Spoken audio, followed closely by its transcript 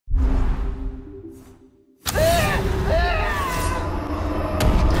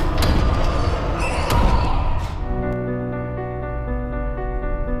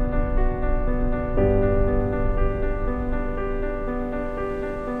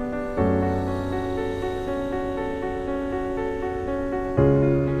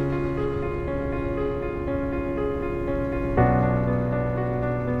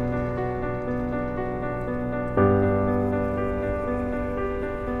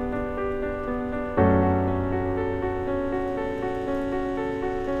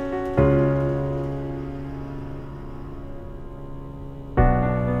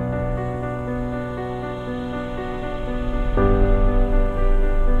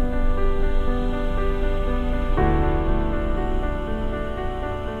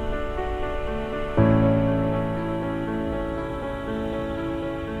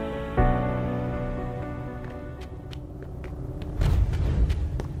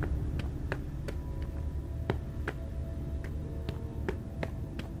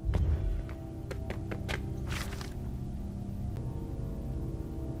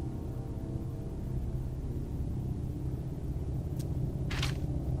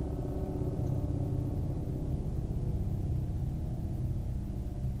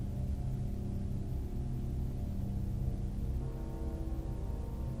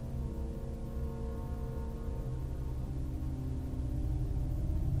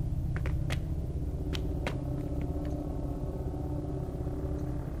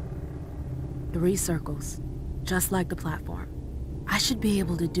3 circles, just like the platform. I should be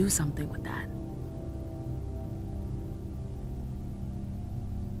able to do something with that.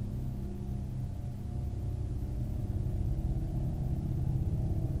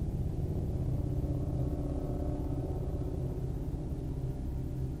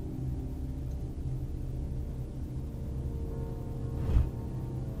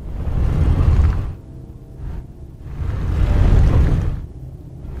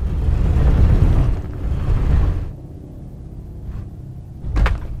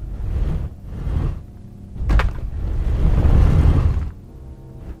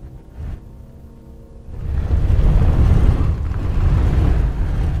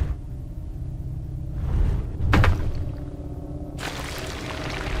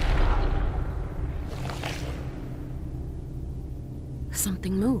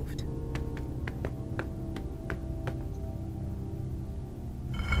 Something moved.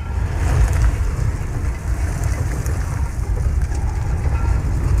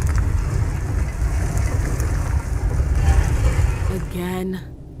 Again.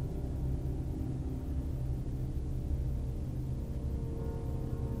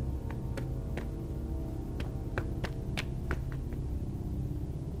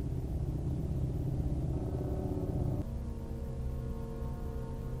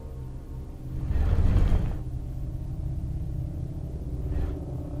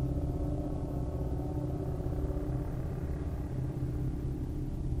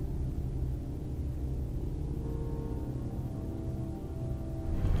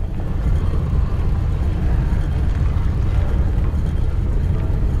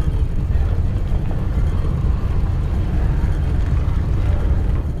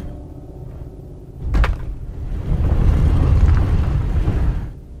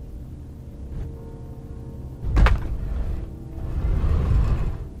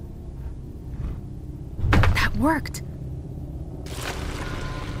 Worked.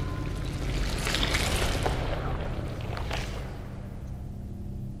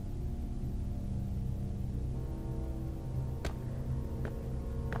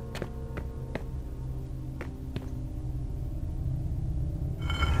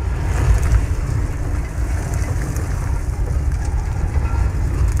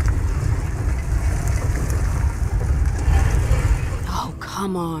 Oh,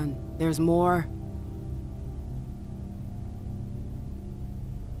 come on. There's more.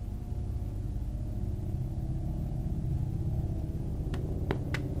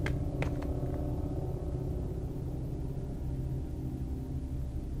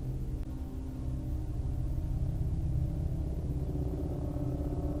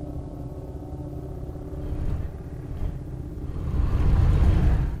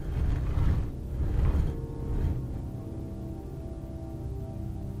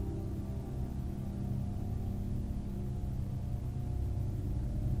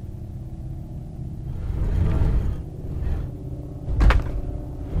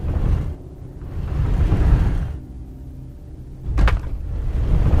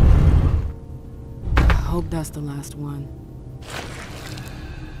 Hope that's the last one.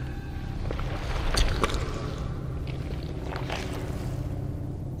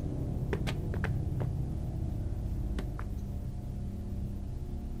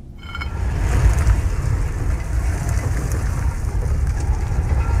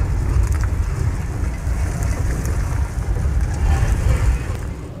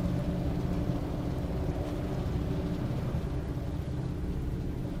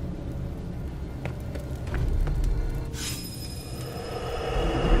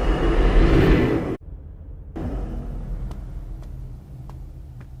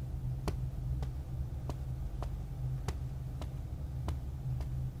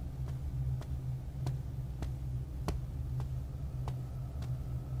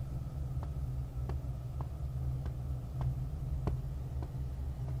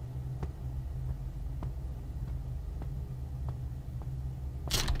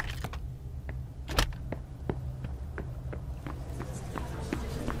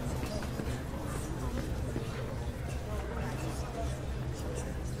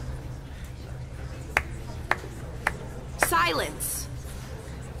 Silence!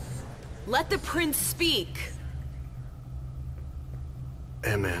 Let the prince speak.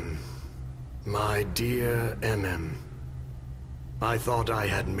 Emem. My dear Emem. I thought I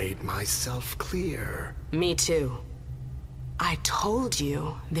had made myself clear. Me too. I told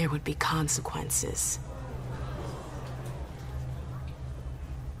you there would be consequences.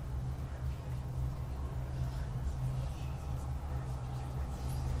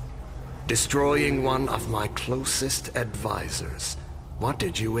 Destroying one of my closest advisors. What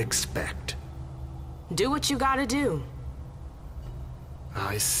did you expect? Do what you gotta do.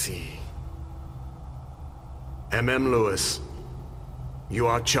 I see. Emem Lewis, you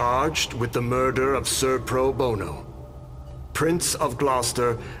are charged with the murder of Sir Pro Bono, Prince of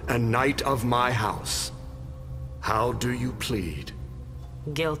Gloucester and Knight of my house. How do you plead?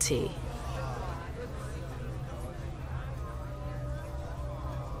 Guilty.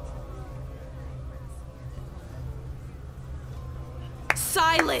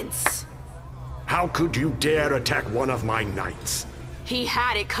 Silence! How could you dare attack one of my knights? He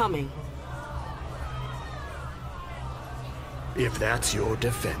had it coming. If that's your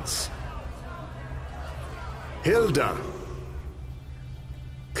defense. Hilda!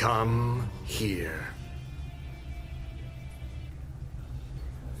 Come here.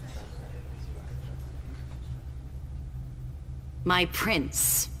 My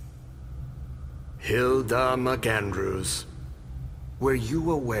prince. Hilda McAndrews, were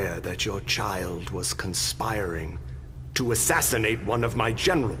you aware that your child was conspiring to assassinate one of my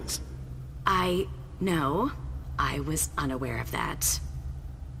generals? No, I was unaware of that.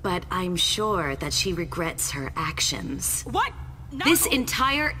 But I'm sure that she regrets her actions. What? No. This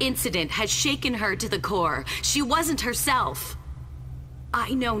entire incident has shaken her to the core. She wasn't herself.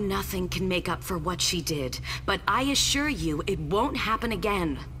 I know nothing can make up for what she did, but I assure you it won't happen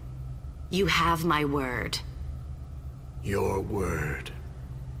again. You have my word. Your word.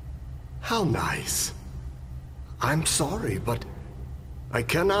 How nice. I'm sorry, but I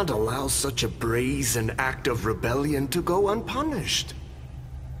cannot allow such a brazen act of rebellion to go unpunished.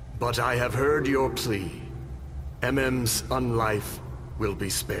 But I have heard your plea. Emem's unlife will be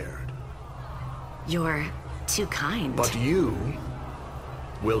spared. You're too kind. But you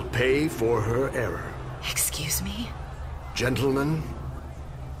will pay for her error. Excuse me? Gentlemen,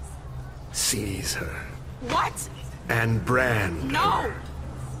 seize her. What? And brand No! her.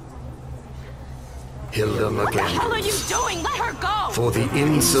 Hilda What the hell are McAndrews. you doing? Let her go! For the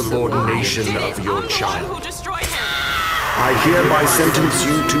insubordination I did of it. your I'm child. the one who destroyed him. I hereby sentence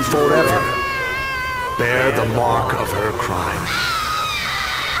you to forever bear the mark of her crime.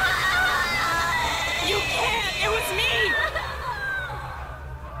 You can't! It was me!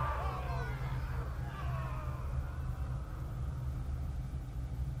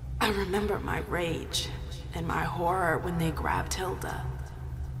 I remember my rage and my horror when they grabbed Hilda.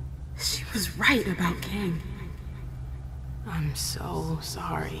 She was right about King. I'm so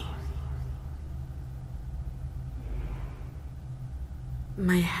sorry.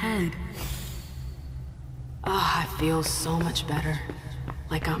 My head. I feel so much better.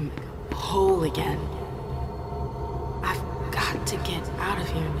 Like I'm whole again. I've got to get out of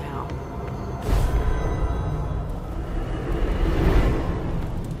here now.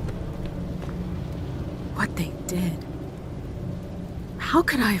 What they did. How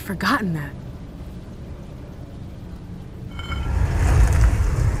could I have forgotten that?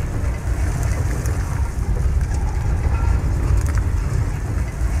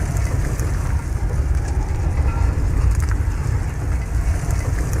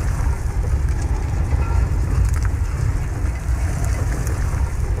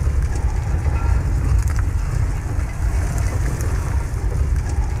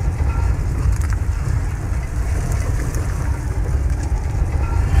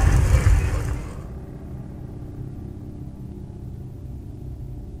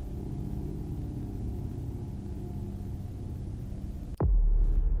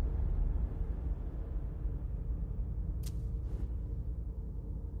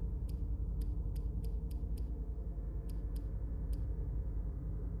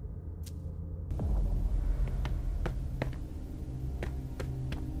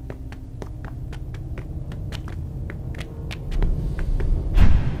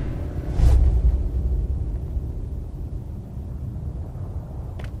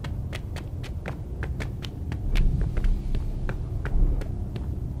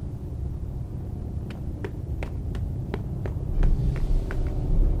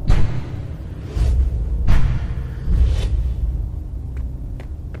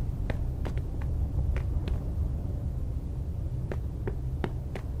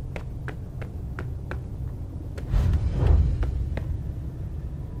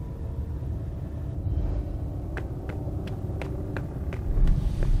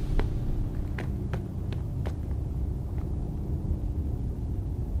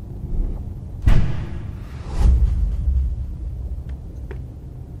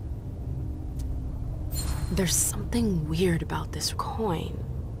 There's something weird about this coin.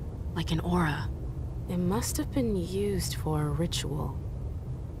 Like an aura. It must have been used for a ritual.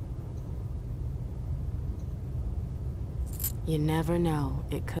 You never know.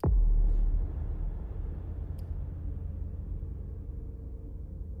 It could...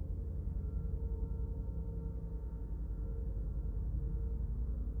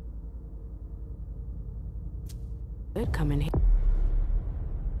 Could come in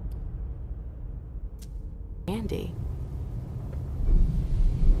handy.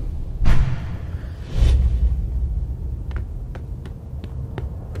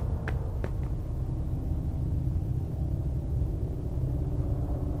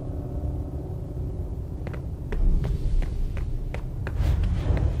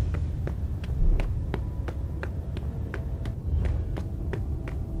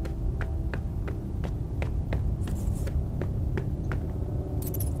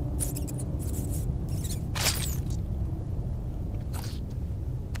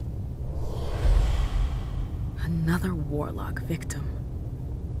 Another warlock victim.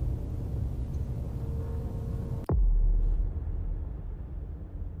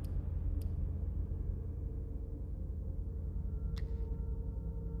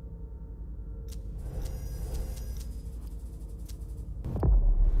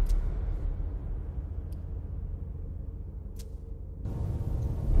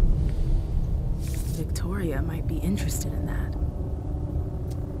 Victoria might be interested in that.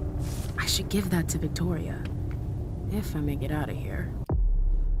 I should give that to Victoria. If I make it out of here.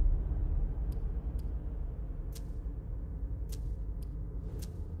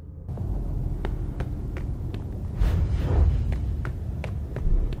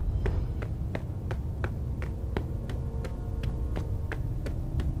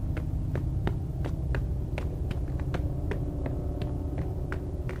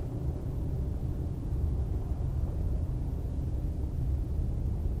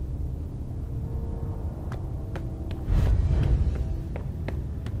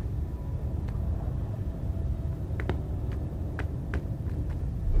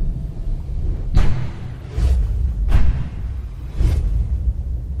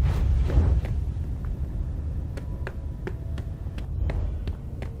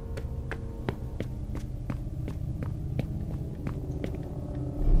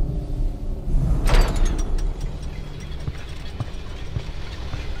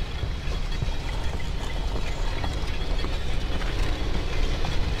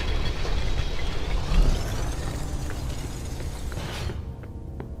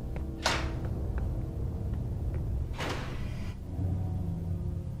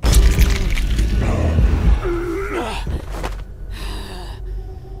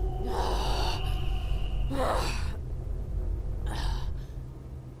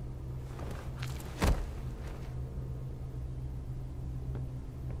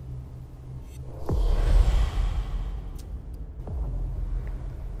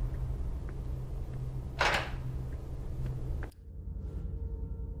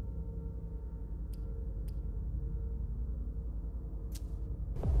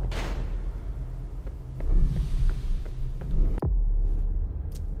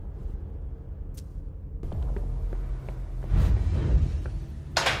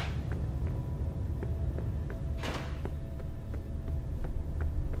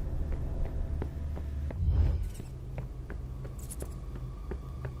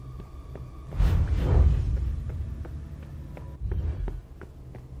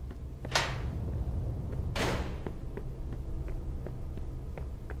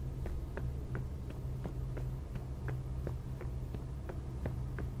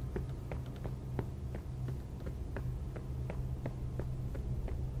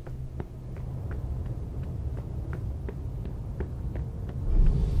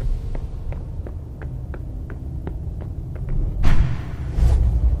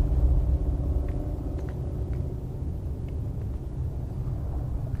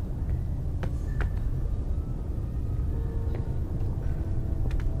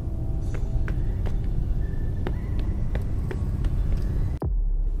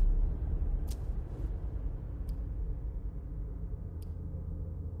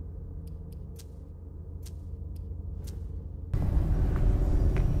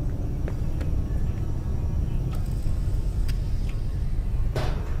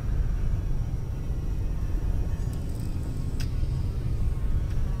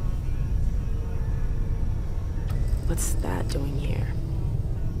 What's that doing here?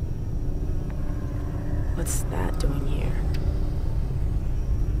 What's that doing here?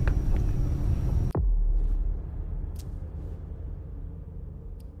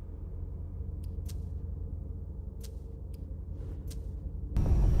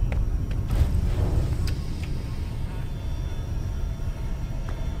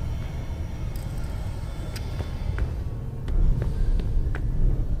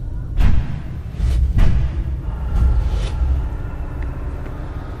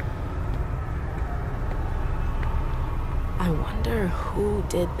 Who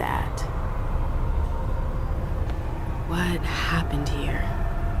did that? What happened here?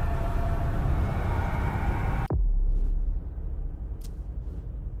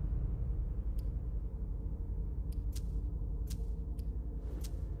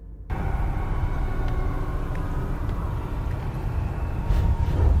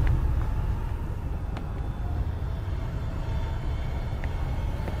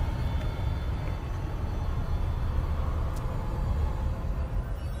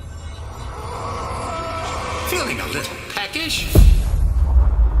 Feeling a little peckish?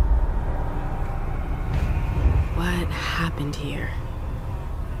 What happened here?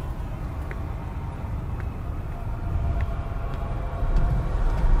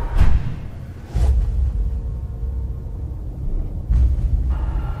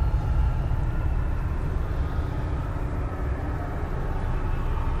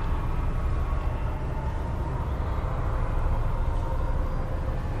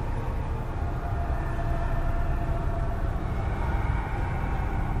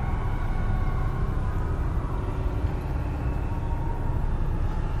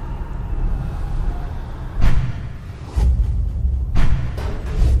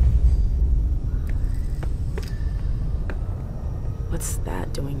 What's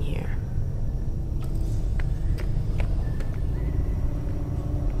that doing here?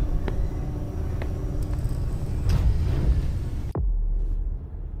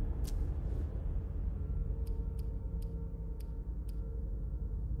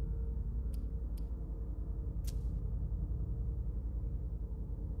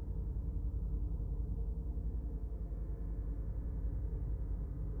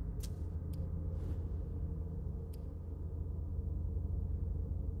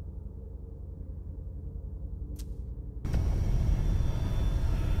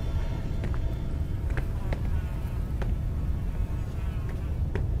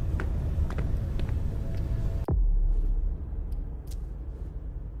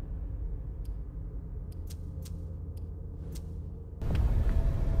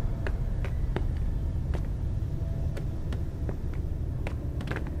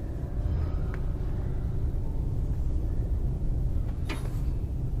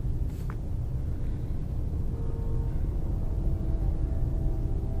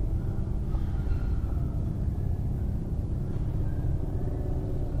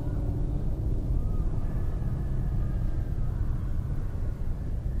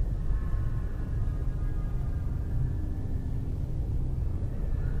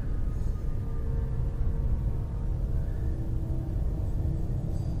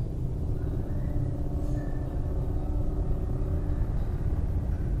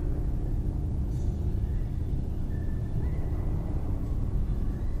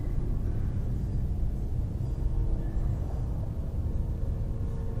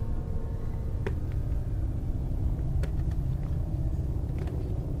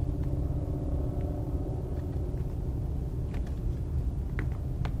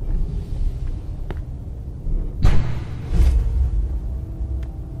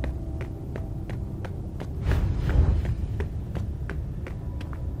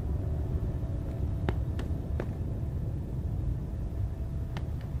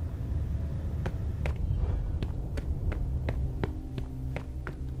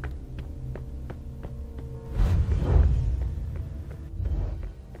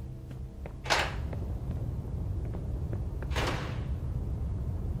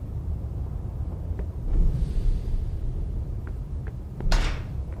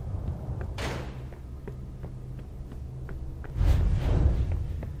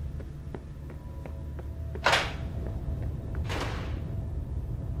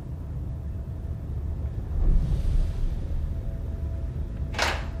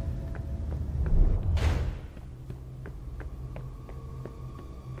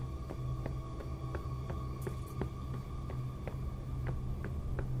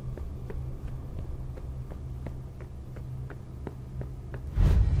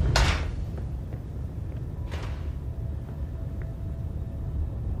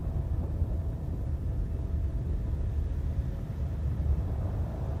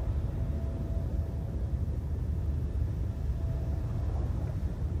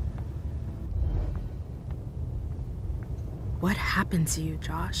 What happened to you,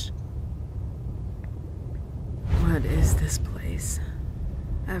 Josh? What is this place?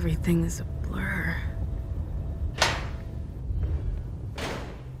 Everything is a blur.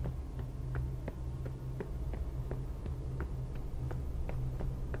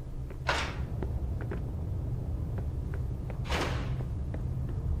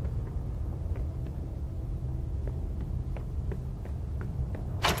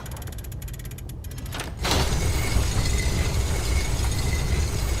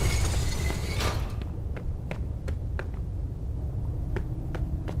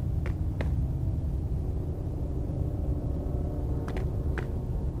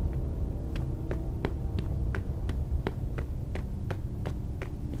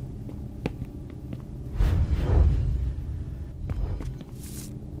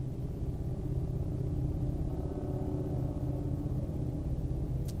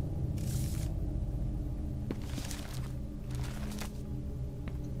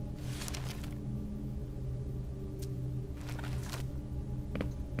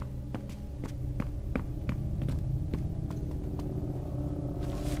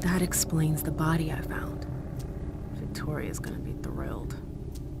 That explains the body I found. Victoria's gonna be thrilled.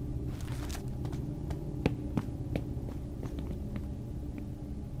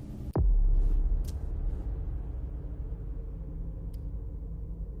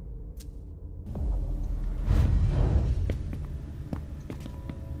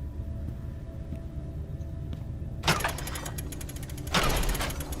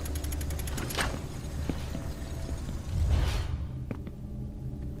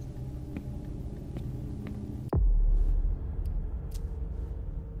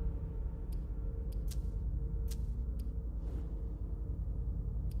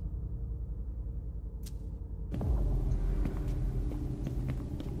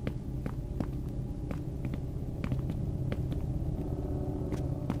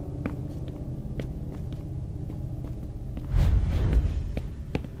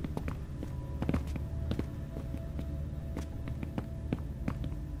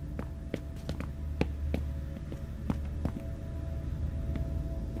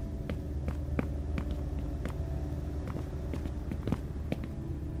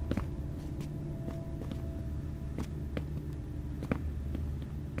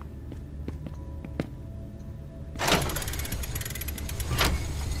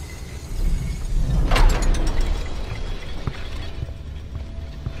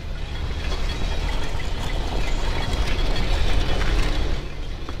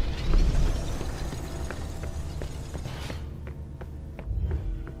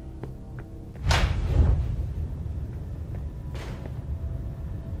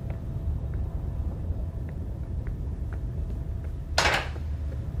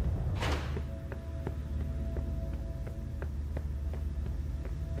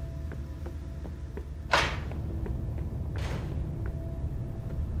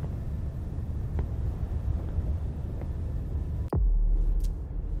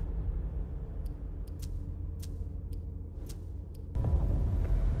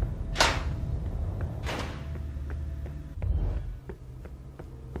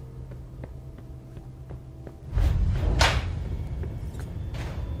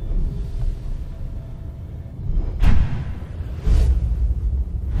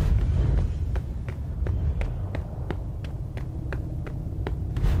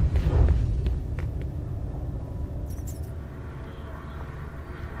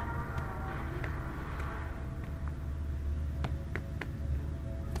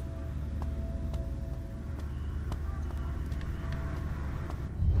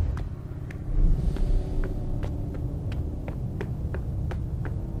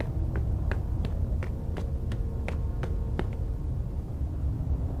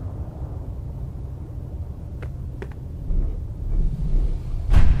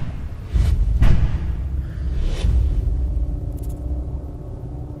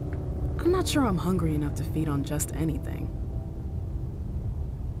 I'm not sure I'm hungry enough to feed on just anything.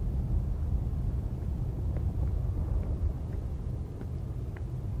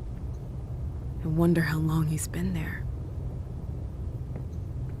 I wonder how long he's been there.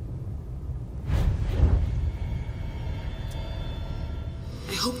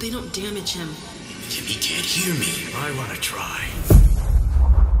 I hope they don't damage him. He can't hear me. I want to try.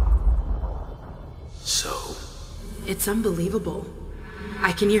 So? It's unbelievable.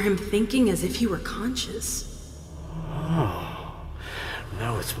 I can hear him thinking as if he were conscious. Oh.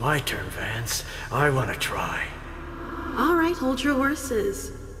 Now it's my turn, Vance. I want to try. All right, hold your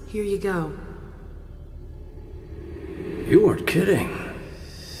horses. Here you go. You weren't kidding.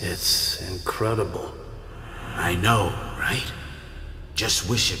 It's incredible. I know, right? Just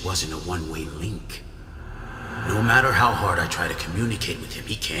wish it wasn't a one-way link. No matter how hard I try to communicate with him,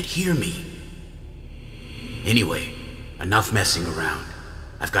 he can't hear me. Anyway, enough messing around.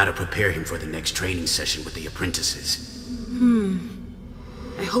 I've got to prepare him for the next training session with the apprentices.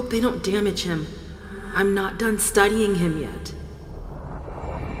 I hope they don't damage him. I'm not done studying him yet.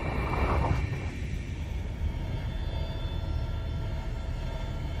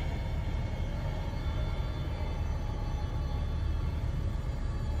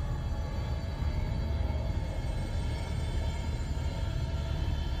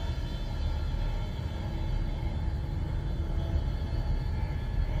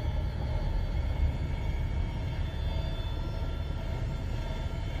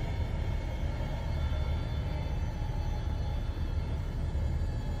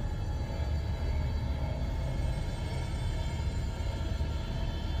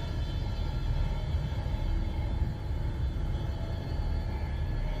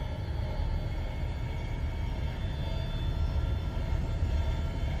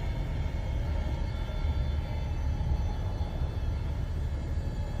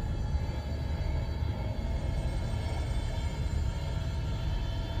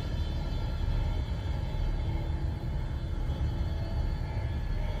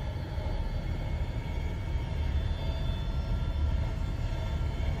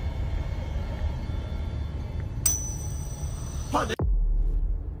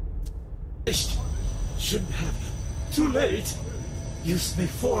 Shouldn't have. Too late. Used me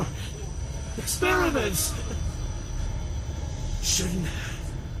for experiments. Shouldn't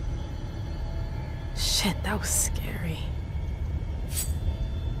have. Shit, that was scary.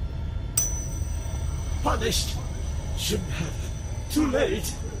 Punished. Shouldn't have. Too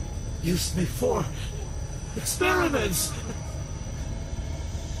late. Used me for experiments.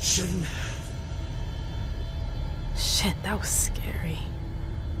 Shouldn't have. Shit, that was scary.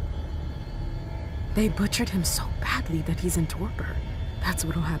 They butchered him so badly that he's in torpor. That's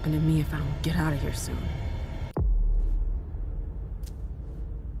what'll happen to me if I don't get out of here soon.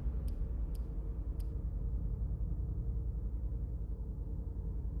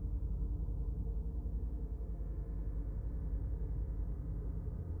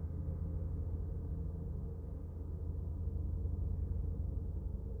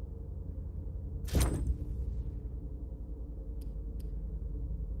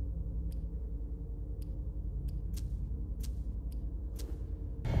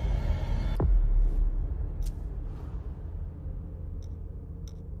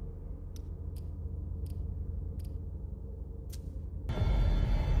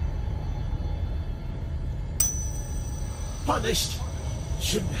 Punished.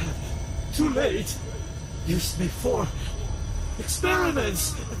 Shouldn't have. Too late. Used me for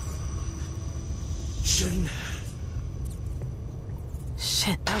experiments. Shouldn't have.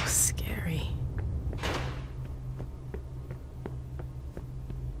 Shit, that was scary.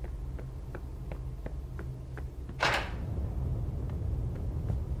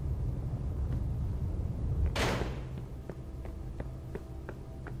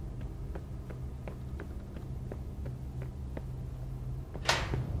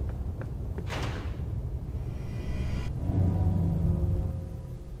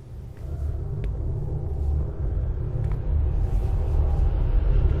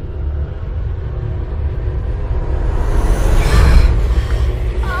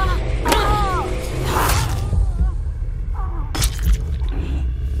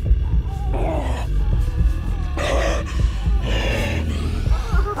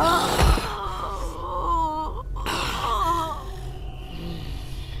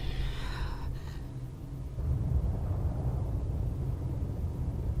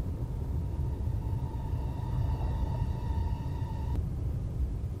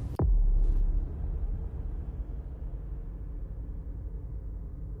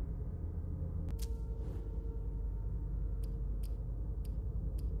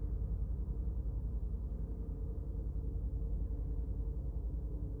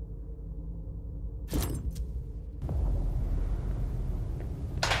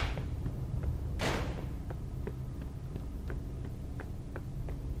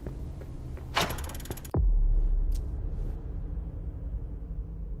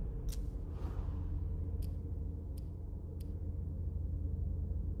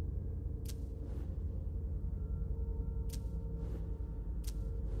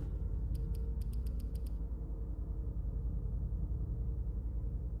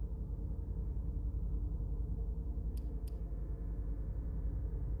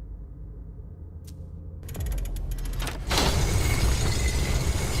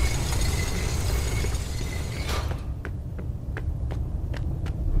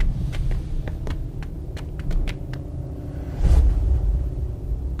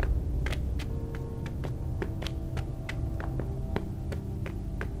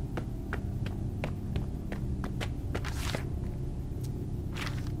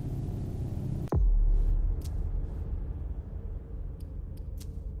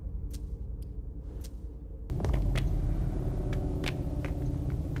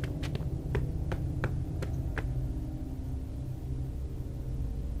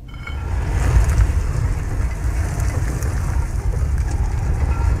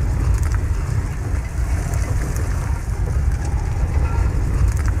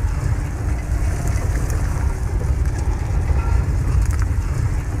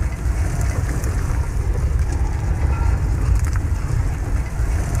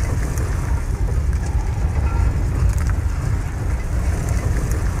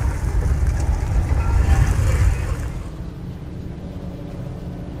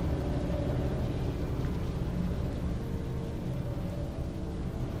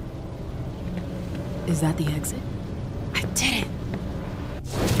 Is that the exit? I did it!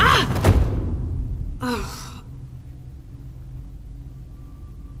 Ah! Ugh.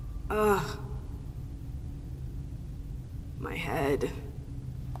 Ugh. My head.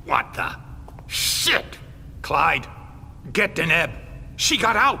 What the? Shit! Clyde, get Deneb. She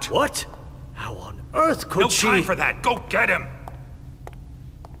got out! What? How on earth could she? No time for that. Go get him!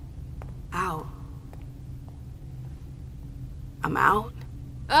 I'm out?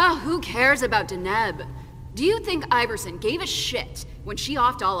 Who cares about Deneb? Do you think Iverson gave a shit when she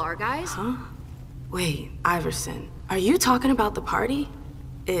offed all our guys? Huh? Wait, Iverson, are you talking about the party?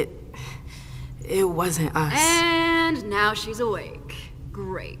 It wasn't us. And now she's awake.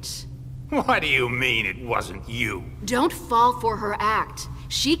 Great. What do you mean it wasn't you? Don't fall for her act.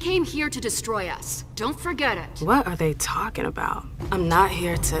 She came here to destroy us. Don't forget it. What are they talking about? I'm not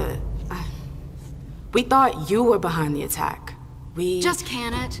here to... We thought you were behind the attack. We... Just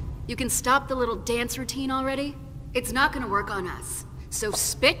can it? You can stop the little dance routine already? It's not gonna work on us. So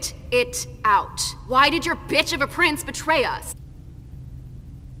spit it out. Why did your bitch of a prince betray us?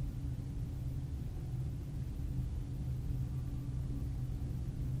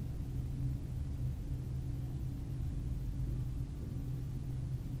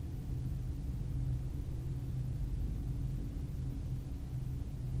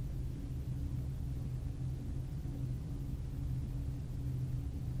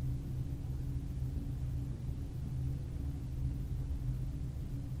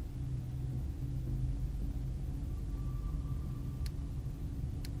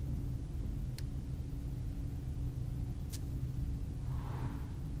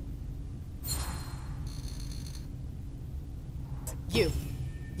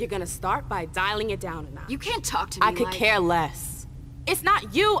 You're gonna start by dialing it down a notch. You can't talk to me I could care less. It's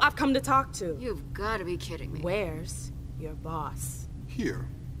not you I've come to talk to. You've gotta be kidding me. Where's your boss? Here.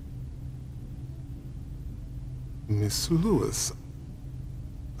 Miss Lewis,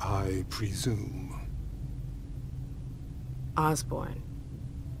 I presume. Osborn.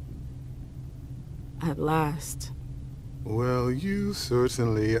 At last. Well, you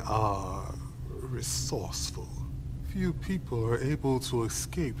certainly are resourceful. Few people are able to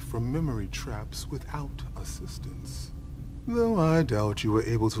escape from memory traps without assistance. Though I doubt you were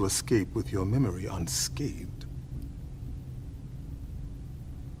able to escape with your memory unscathed.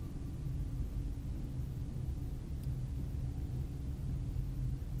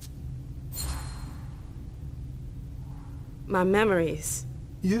 My memories.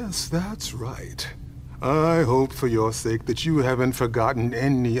 Yes, that's right. I hope for your sake that you haven't forgotten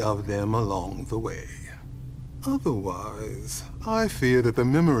any of them along the way. Otherwise, I fear that the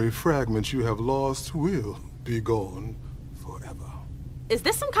memory fragments you have lost will be gone forever. Is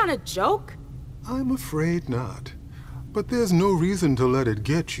this some kind of joke? I'm afraid not. But there's no reason to let it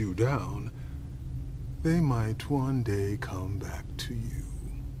get you down. They might one day come back to you.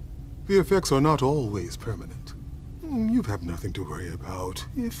 The effects are not always permanent. You have nothing to worry about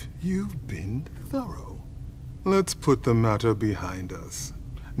if you've been thorough. Let's put the matter behind us.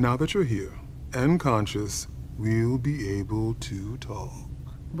 Now that you're here and conscious, we'll be able to talk.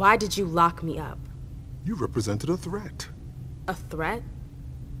 Why did you lock me up? You represented a threat. A threat?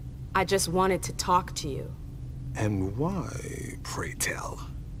 I just wanted to talk to you. And why, pray tell?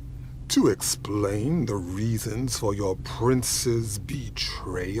 To explain the reasons for your prince's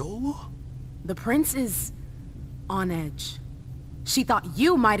betrayal? The prince is on edge. She thought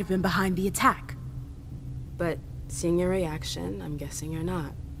you might have been behind the attack. But seeing your reaction, I'm guessing you're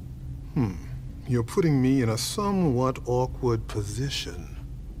not. You're putting me in a somewhat awkward position.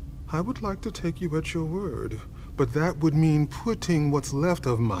 I would like to take you at your word, but that would mean putting what's left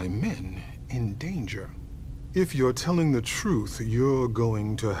of my men in danger. If you're telling the truth, you're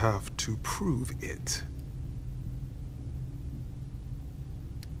going to have to prove it.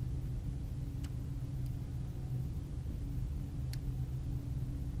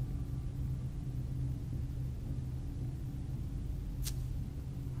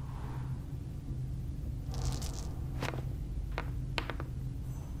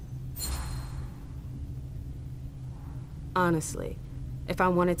 Honestly, if I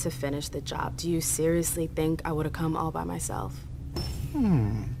wanted to finish the job, do you seriously think I would have come all by myself?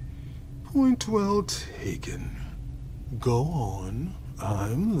 Point well taken. Go on.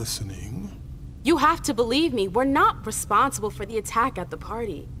 I'm listening. You have to believe me. We're not responsible for the attack at the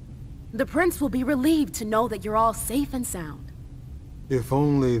party. The prince will be relieved to know that you're all safe and sound. If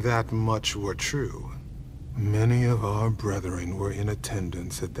only that much were true. Many of our brethren were in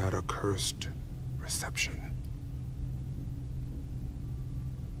attendance at that accursed reception.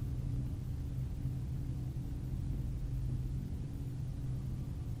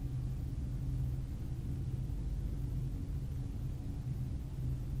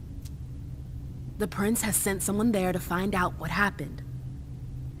 The prince has sent someone there to find out what happened.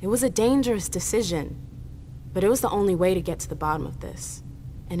 It was a dangerous decision, but it was the only way to get to the bottom of this.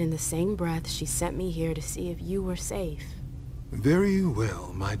 And in the same breath, she sent me here to see if you were safe. Very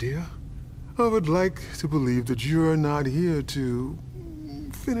well, my dear. I would like to believe that you're not here to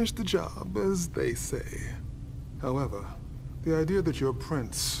finish the job, as they say. However, The idea that your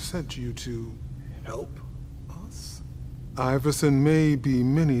prince sent you to help us? Iverson may be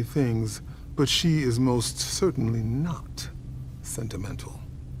many things, but she is most certainly not sentimental.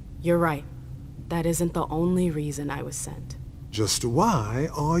 You're right. That isn't the only reason I was sent. Just why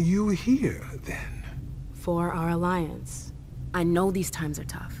are you here, then? For our alliance. I know these times are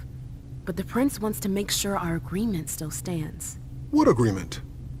tough, but the prince wants to make sure our agreement still stands. What agreement?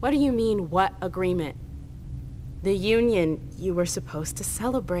 What do you mean, what agreement? The union you were supposed to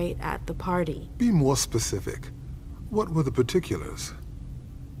celebrate at the party. Be more specific. What were the particulars?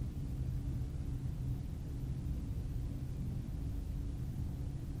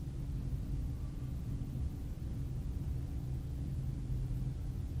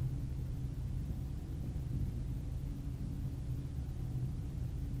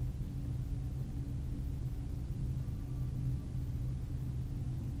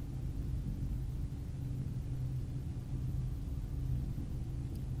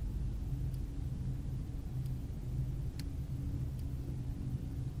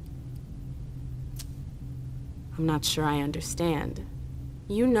 I'm not sure I understand.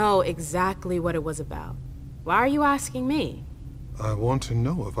 You know exactly what it was about. Why are you asking me? I want to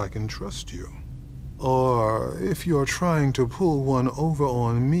know if I can trust you. Or if you're trying to pull one over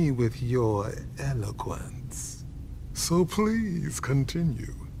on me with your eloquence. So please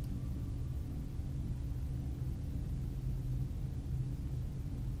continue.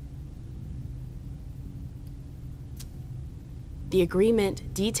 The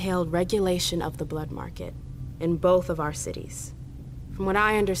agreement detailed regulation of the blood market in both of our cities. From what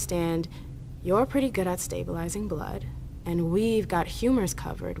I understand, you're pretty good at stabilizing blood, and we've got humors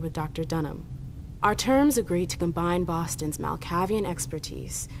covered with Dr. Dunham. Our terms agreed to combine Boston's Malkavian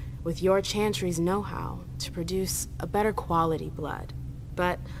expertise with your Chantry's know-how to produce a better quality blood.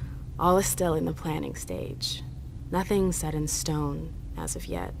 But all is still in the planning stage. Nothing set in stone as of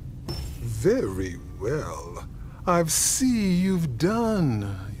yet. Very well. I see you've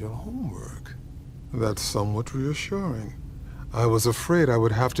done your homework. That's somewhat reassuring. I was afraid I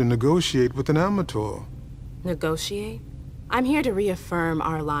would have to negotiate with an amateur. Negotiate? I'm here to reaffirm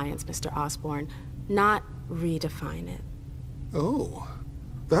our alliance, Mr. Osborn, not redefine it. Oh,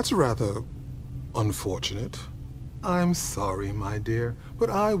 that's rather unfortunate. I'm sorry, my dear, but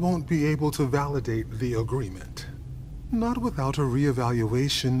I won't be able to validate the agreement. Not without a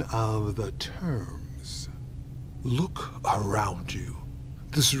reevaluation of the terms. Look around you.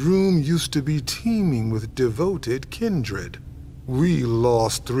 This room used to be teeming with devoted kindred. We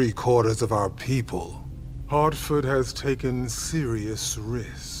lost 3/4 of our people. Hartford has taken serious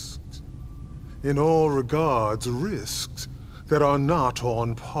risks. In all regards, risks that are not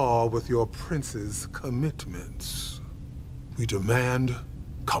on par with your prince's commitments. We demand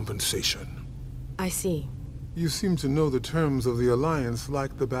compensation. I see. You seem to know the terms of the alliance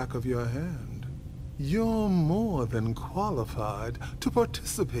like the back of your hand. You're more than qualified to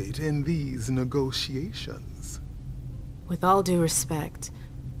participate in these negotiations. With all due respect,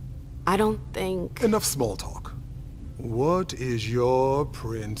 I don't think... Enough small talk. What is your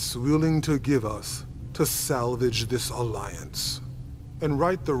prince willing to give us to salvage this alliance and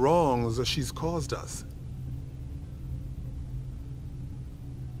right the wrongs that she's caused us?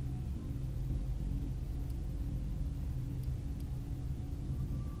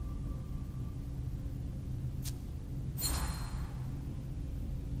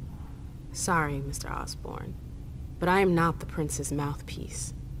 Sorry, Mr. Osborn, but I am not the prince's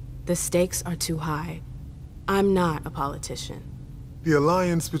mouthpiece. The stakes are too high. I'm not a politician. The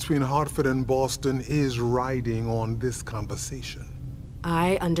alliance between Hartford and Boston is riding on this conversation.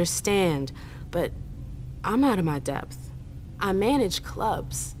 I understand, but I'm out of my depth. I manage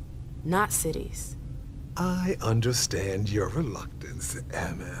clubs, not cities. I understand your reluctance,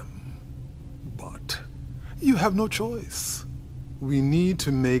 Emem. But you have no choice. We need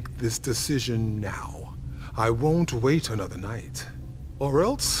to make this decision now. I won't wait another night. Or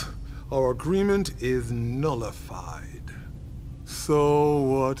else, our agreement is nullified. So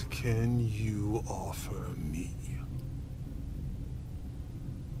what can you offer me?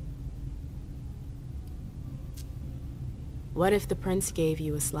 What if the prince gave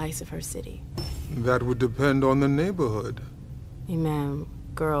you a slice of her city? That would depend on the neighborhood. Emem,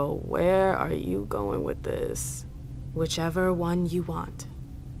 girl, where are you going with this? Whichever one you want.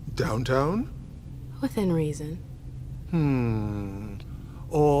 Downtown? Within reason.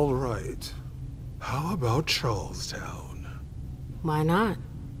 All right. How about Charlestown? Why not?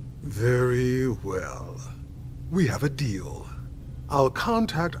 Very well. We have a deal. I'll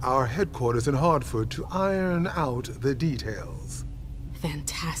contact our headquarters in Hartford to iron out the details.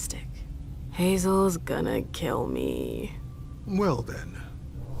 Fantastic. Hazel's gonna kill me. Well then,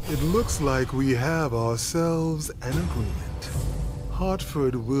 it looks like we have ourselves an agreement.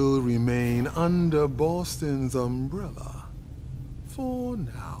 Hartford will remain under Boston's umbrella. For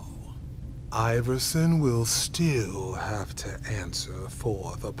now. Iverson will still have to answer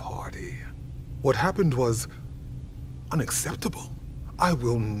for the party. What happened was unacceptable. I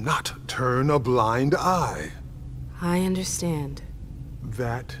will not turn a blind eye. I understand.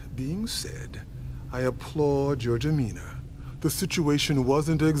 That being said, I applaud your demeanor. The situation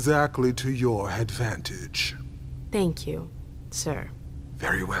wasn't exactly to your advantage. Thank you, sir.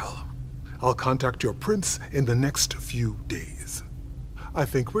 Very well. I'll contact your prince in the next few days. I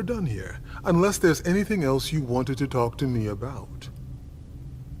think we're done here, unless there's anything else you wanted to talk to me about.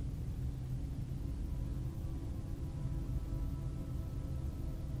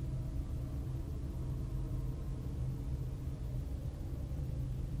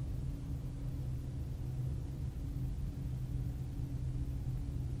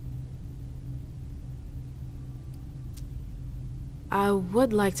 I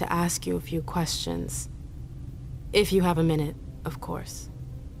would like to ask you a few questions. If you have a minute, of course.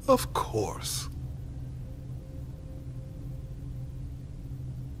 Of course.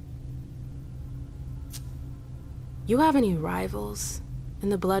 You have any rivals in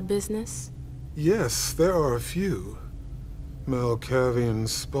the blood business? Yes, there are a few. Malkavian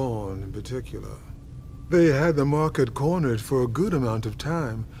spawn in particular. They had the market cornered for a good amount of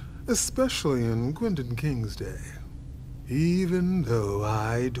time, especially in Gwendon King's day. Even though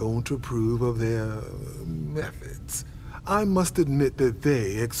I don't approve of their methods, I must admit that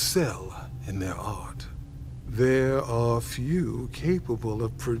they excel in their art. There are few capable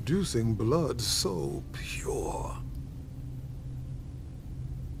of producing blood so pure.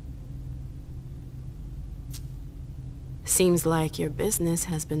 Seems like your business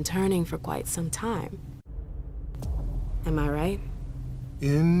has been turning for quite some time. Am I right?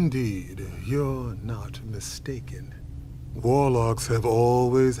 Indeed, you're not mistaken. Warlocks have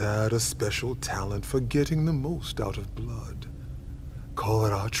always had a special talent for getting the most out of blood. Call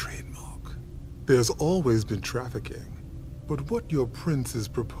it our trademark. There's always been trafficking, but what your prince is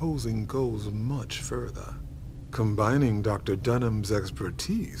proposing goes much further. Combining Dr. Dunham's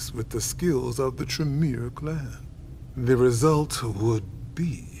expertise with the skills of the Tremere clan. The result would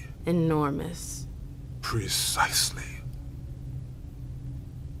be... enormous. Precisely.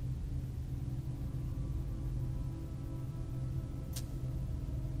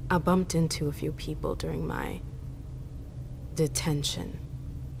 I bumped into a few people during my detention.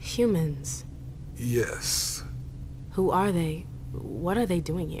 Humans. Yes. Who are they? What are they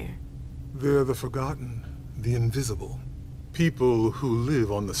doing here? They're the forgotten, the invisible. People who live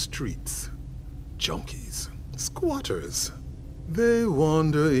on the streets. Junkies. Squatters. They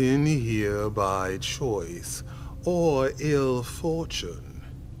wander in here by choice or ill fortune.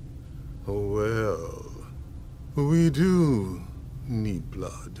 Well, we do need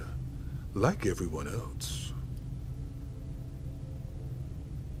blood, like everyone else.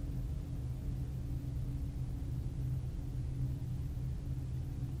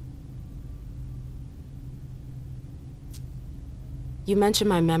 You mentioned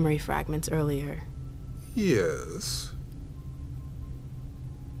my memory fragments earlier. Yes.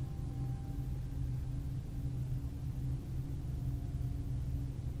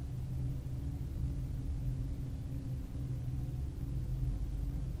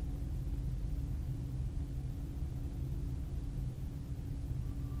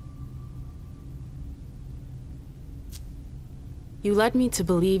 You led me to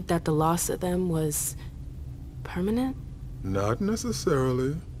believe that the loss of them was permanent? Not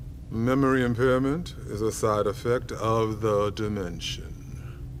necessarily. Memory impairment is a side effect of the dimension.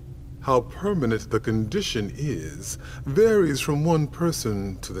 How permanent the condition is varies from one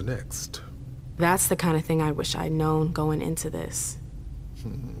person to the next. That's the kind of thing I wish I'd known going into this.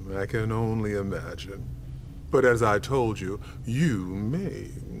 I can only imagine. But as I told you, you may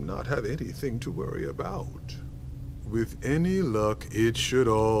not have anything to worry about. With any luck, it should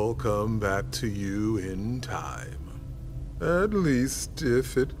all come back to you in time. At least,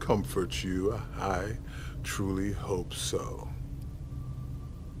 if it comforts you, I truly hope so.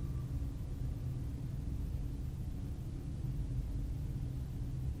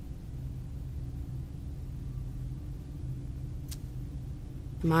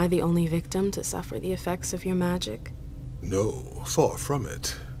 Am I the only victim to suffer the effects of your magic? No, far from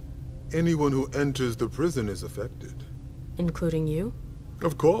it. Anyone who enters the prison is affected. Including you?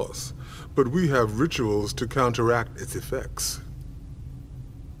 Of course, but we have rituals to counteract its effects.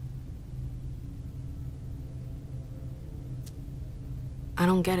 I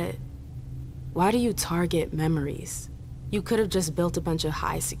don't get it. Why do you target memories? You could have just built a bunch of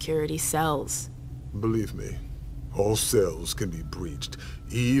high-security cells. Believe me, all cells can be breached,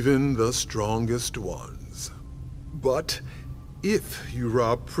 even the strongest ones. But if you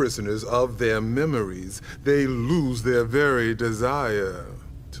rob prisoners of their memories, they lose their very desire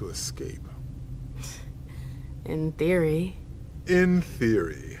to escape. In theory. In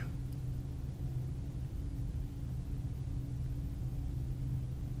theory.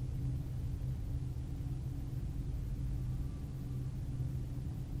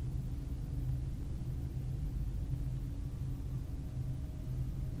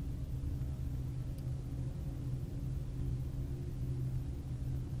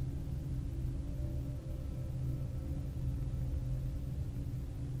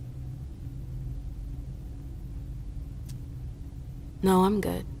 No, I'm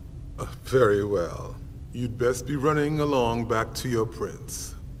good. Very well. You'd best be running along back to your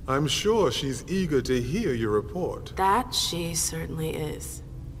prince. I'm sure she's eager to hear your report. That she certainly is.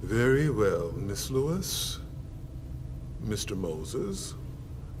 Very well, Miss Lewis. Mr. Moses,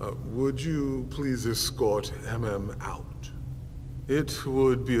 would you please escort Emem out? It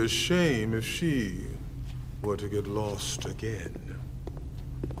would be a shame if she were to get lost again.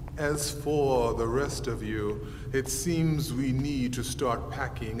 As for the rest of you, it seems we need to start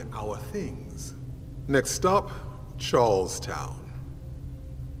packing our things. Next stop, Charlestown.